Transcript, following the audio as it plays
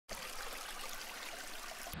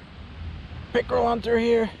pickerel hunter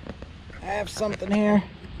here. I have something here.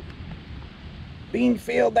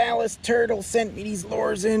 Beanfield Alice Turtle sent me these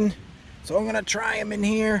lures in, so I'm gonna try them in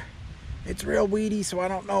here. It's real weedy, so I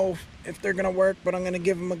don't know if they're gonna work, but I'm gonna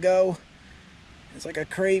give them a go. It's like a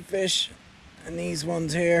crayfish, and these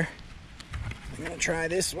ones here. I'm gonna try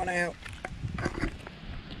this one out,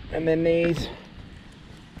 and then these.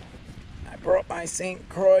 I brought my St.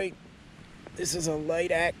 Croix. This is a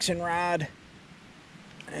light action rod,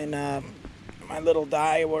 and my little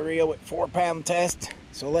daiwa reel with 4-pound test.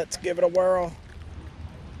 So let's give it a whirl.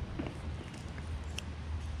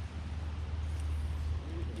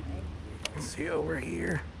 See over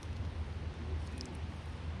here.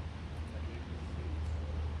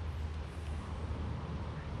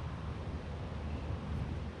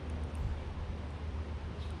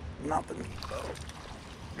 Nothing. Oh,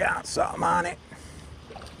 got something on it.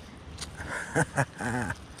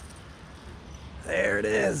 There it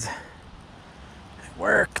is. It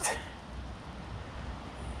worked.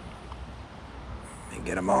 Let me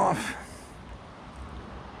get them off.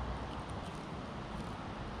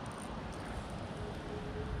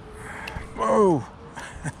 Whoa.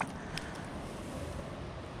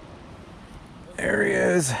 There he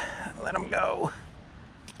is. Let him go.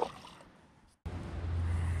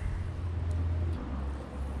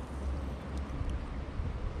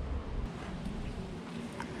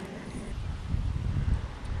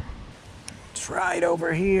 Right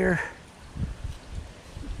over here.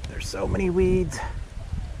 There's so many weeds.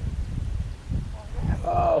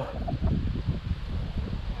 Oh.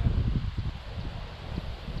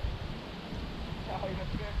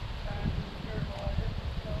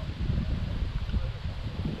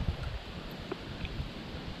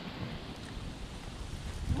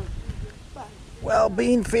 Well,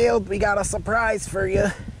 Beanfield, we got a surprise for you.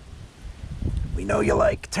 We know you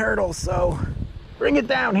like turtles, so bring it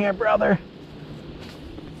down here, brother.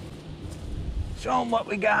 Show them what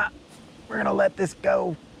we got. We're gonna let this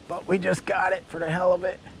go, but we just got it for the hell of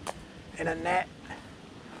it in a net.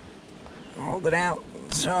 Hold it out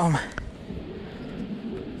and show them.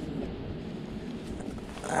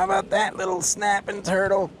 How about that little snapping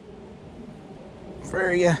turtle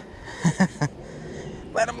for you?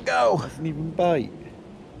 Let him go. Doesn't even bite.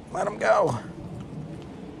 Let him go.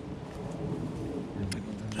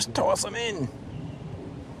 Just toss him in.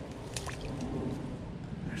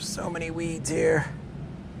 There's so many weeds here.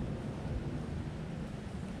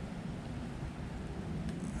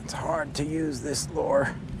 It's hard to use this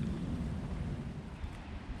lure.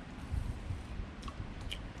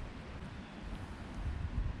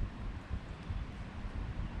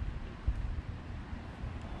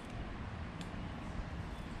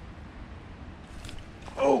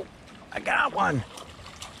 Oh, I got one.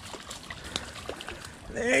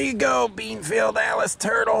 There you go, Beanfield Alice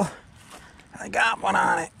Turtle. I got one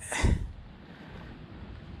on it.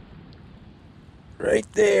 Right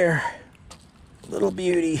there. Little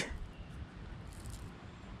beauty.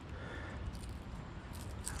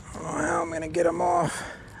 Well, I'm gonna get him off.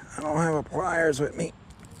 I don't have a pliers with me.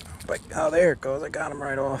 But, oh, there it goes. I got him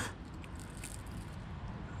right off.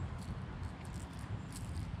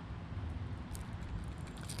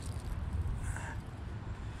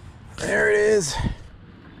 There it is.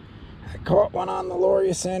 I caught one on the lure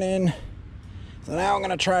you sent in. So now I'm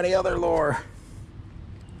gonna try the other lure.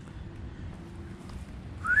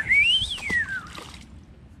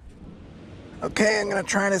 Okay, I'm gonna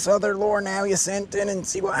try this other lure now you sent in and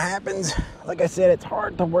see what happens. Like I said, it's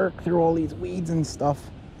hard to work through all these weeds and stuff.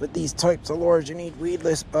 With these types of lures, you need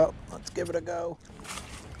weedless, but let's give it a go.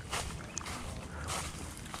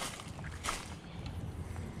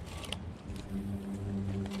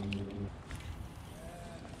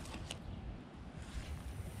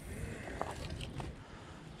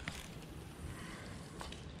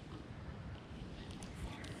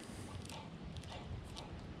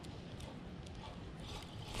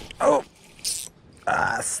 Oh,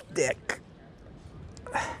 stick.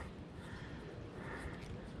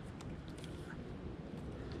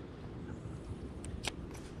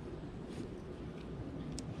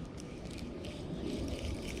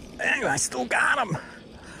 Anyway, I still got him.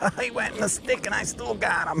 He went in the stick and I still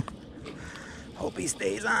got him. Hope he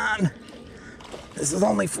stays on. This is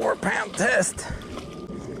only 4-pound test.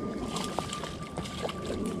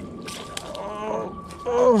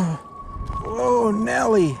 Oh, whoa,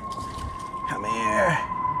 Nelly. Come here.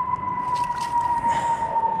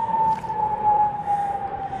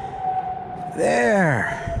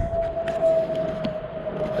 There.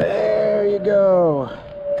 There you go.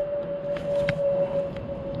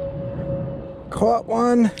 Caught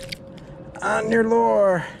one on your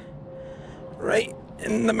lure. Right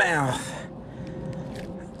in the mouth.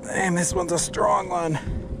 Man, this one's a strong one.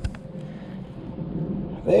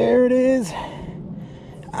 There it is.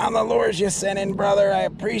 On the lures you sent in, brother. I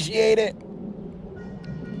appreciate it.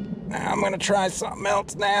 Now I'm gonna try something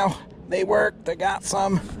else now. They worked. I got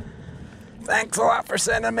some. Thanks a lot for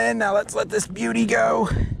sending them in. Now let's let this beauty go.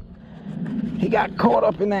 He got caught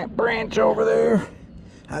up in that branch over there.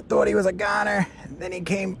 I thought he was a goner, and then he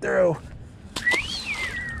came through.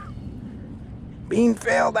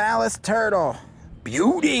 Bean-filled Alice turtle.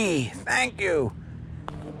 Beauty! Thank you.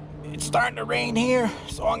 It's starting to rain here,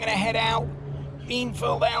 so I'm gonna head out.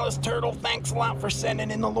 Bean-filled Alice turtle, thanks a lot for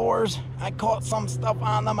sending in the lures. I caught some stuff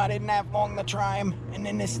on them. I didn't have long to try them. And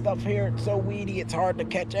then this stuff here, it's so weedy, it's hard to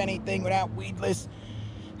catch anything without weedless.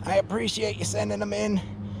 I appreciate you sending them in.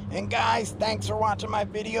 And guys, thanks for watching my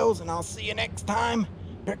videos, and I'll see you next time.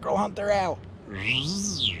 Pickerel Hunter out.